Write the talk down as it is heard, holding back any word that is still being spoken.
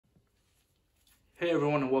Hey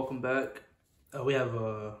everyone, and welcome back. We have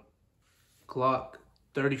a Glock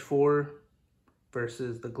 34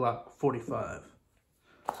 versus the Glock 45.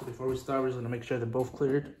 So before we start, we're just gonna make sure they're both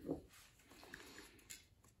cleared.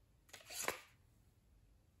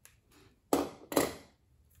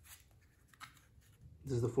 This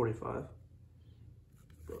is the 45.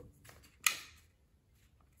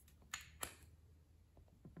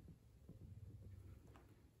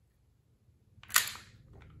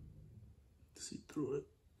 See through it.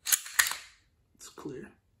 It's clear.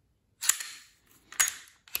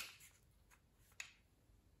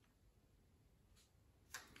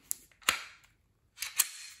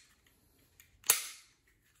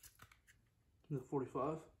 The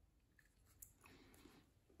 45.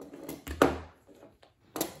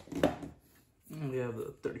 And we have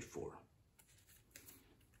the 34.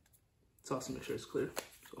 Let's also make sure it's clear.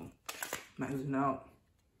 So magazine out.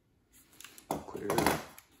 Clear.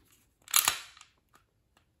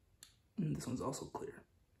 And this one's also clear.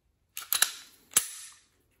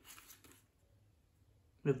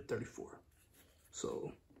 We have 34.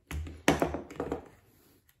 So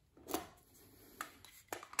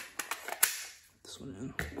this one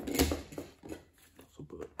in. So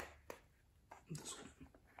put this one in.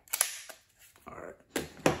 Alright.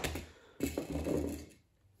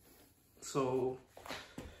 So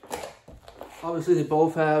obviously they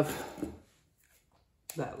both have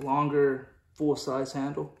that longer full-size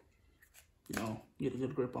handle. You know, get a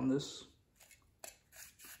good grip on this.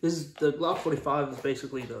 This is the Glock 45 is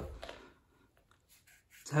basically it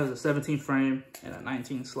has a 17 frame and a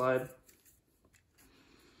 19 slide.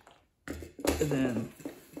 And then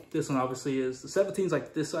this one obviously is, the 17 is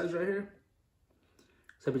like this size right here.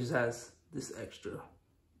 Except it just has this extra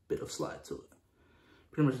bit of slide to it.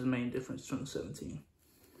 Pretty much the main difference between the 17.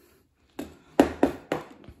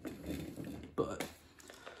 But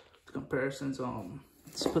the comparisons,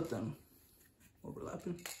 let's put them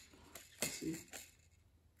overlapping. As you can see,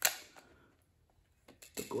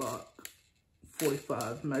 the Glock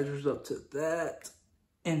 45 measures up to that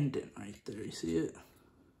indent right there. You see it?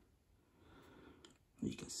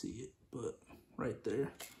 You can see it, but right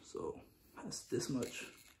there. So has this much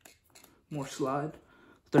more slide.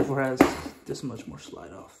 34 has this much more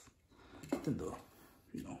slide off than the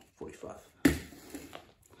 45.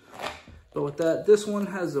 But with that, this one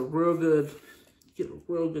has a real good, get a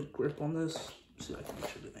real good grip on this. See if I can make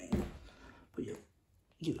sure the name. But yeah,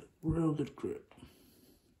 get a real good grip.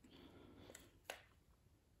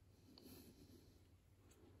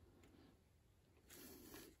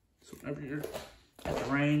 So whenever you're at the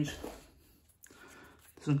range,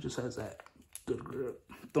 this one just has that good grip.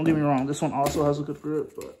 Don't get me wrong, this one also has a good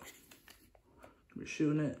grip, but when you're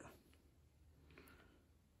shooting it,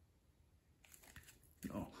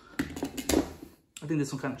 I think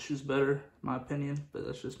this one kind of shoots better, in my opinion, but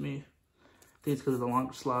that's just me. I think it's because of the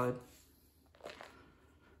longer slide.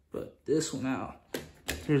 But this one now,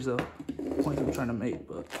 here's the point I'm trying to make,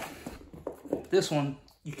 but this one,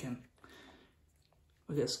 you can,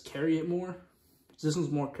 I guess, carry it more. This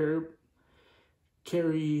one's more carry,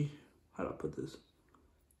 how do I put this?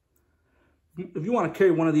 If you want to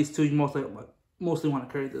carry one of these two, you mostly want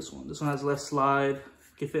to carry this one. This one has less slide,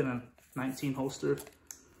 can fit in a 19 holster,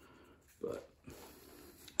 but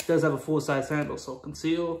it does have a full-size handle, so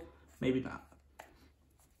conceal, maybe not.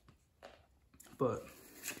 But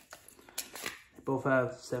they both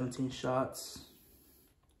have 17 shots,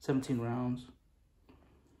 17 rounds.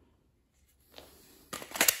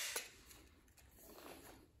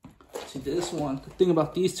 See, this one, the thing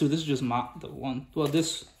about these two, this is just the one. Well,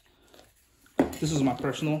 this is my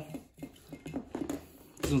personal.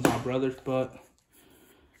 This one's my brother's, but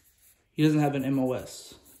he doesn't have an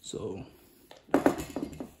MOS, so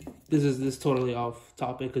this is totally off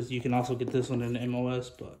topic because you can also get this one in an MOS,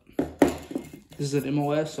 but this is an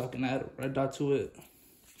MOS, so I can add a red dot to it.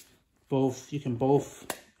 To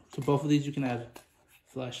both of these you can add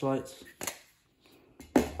flashlights,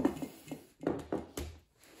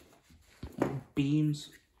 beams,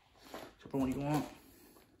 whichever one you want.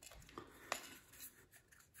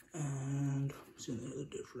 And see the other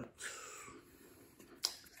difference.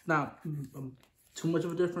 Not too much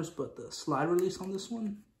of a difference, but the slide release on this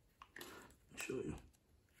one, let me show you.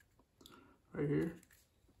 Right here,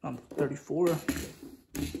 on the 34,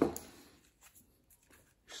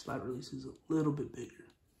 slide release is a little bit bigger.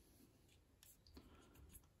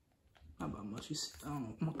 Not by much. You see, I don't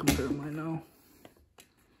know, I'm gonna compare them right now.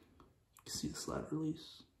 You can see the slide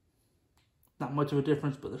release. Not much of a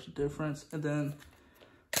difference, but there's a difference. And then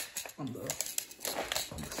on the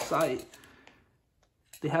sight,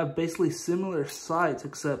 they have basically similar sights,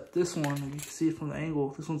 except this one, if you can see it from the angle,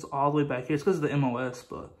 this one's all the way back here. It's because of the MOS,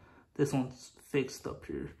 but this one's fixed up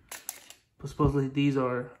here. But supposedly these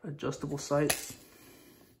are adjustable sights.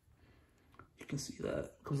 You can see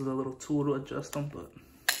that. Comes with a little tool to adjust them, but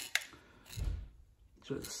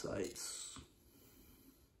these are the sights.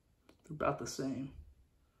 They're about the same.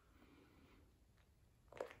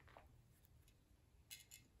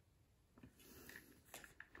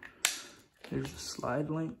 Here's the slide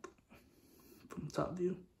length from the top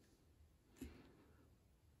view.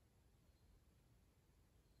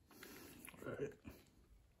 All right.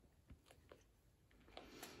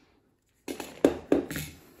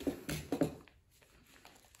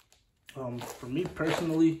 For me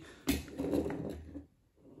personally, I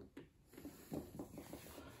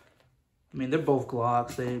mean, they're both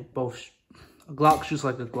Glocks. A Glock shoots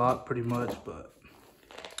like a Glock pretty much, but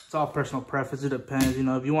it's all personal preference. It depends, you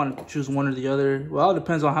know, if you want to choose one or the other. Well, it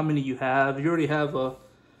depends on how many you have. If you already have a,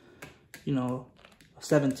 you know, a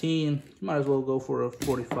 17, you might as well go for a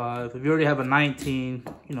 45. If you already have a 19,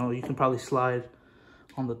 you know, you can probably slide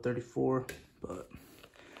on the 34, but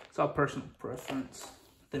it's all personal preference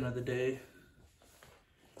at the end of the day.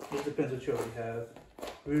 It depends what you already have.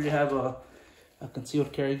 If you already have a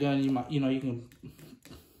concealed carry gun, you know, you can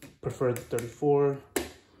prefer the 34. If you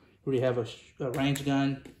already have a range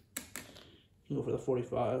gun, you can go for the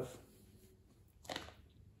 45.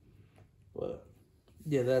 But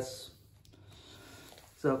yeah, it's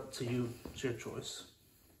up to you. It's your choice.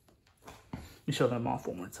 Let me show them off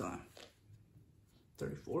one more time.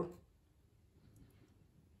 34.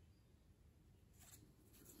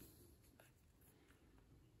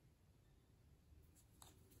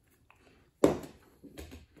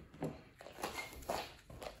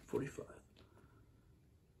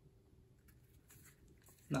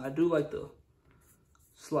 Now I do like the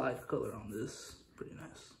slide color on this, pretty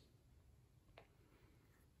nice.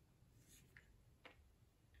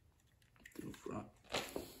 Through front.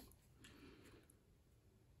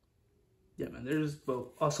 Yeah, man, there's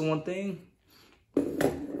both. Also, one thing,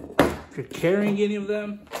 if you're carrying any of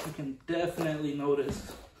them, you can definitely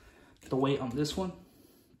notice the weight on this one.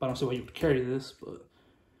 I don't see why you would carry this, but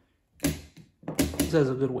this has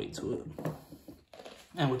a good weight to it.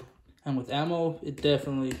 And with ammo, it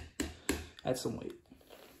definitely adds some weight.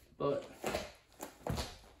 But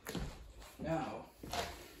now,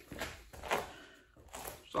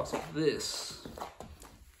 there's also this.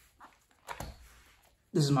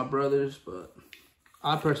 This is my brother's, but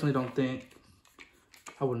I personally don't think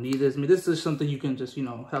I would need this. I mean, this is something you can just, you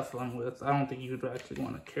know, have fun with. I don't think you would actually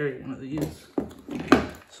want to carry one of these.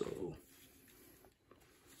 So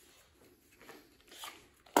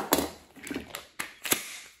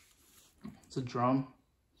it's a drum.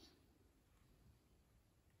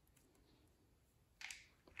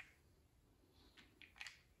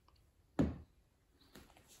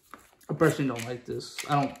 I personally don't like this.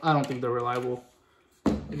 I don't think they're reliable.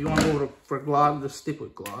 If you want to go for Glock, just stick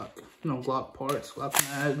with Glock. You know, Glock parts, Glock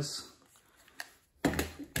mags.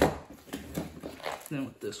 Then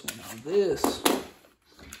with this one, now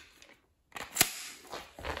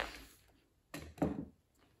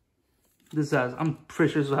this has, I'm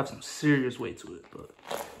pretty sure this will have some serious weight to it, but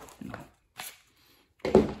you know,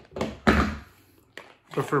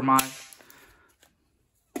 prefer my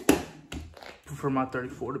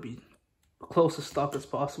 34 to be close to stock as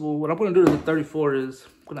possible. What I'm gonna do to the 34 is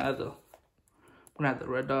I'm gonna add the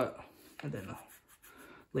red dot and then a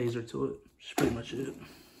laser to it. That's pretty much it.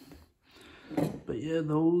 But yeah,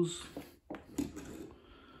 those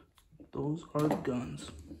are the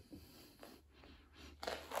guns.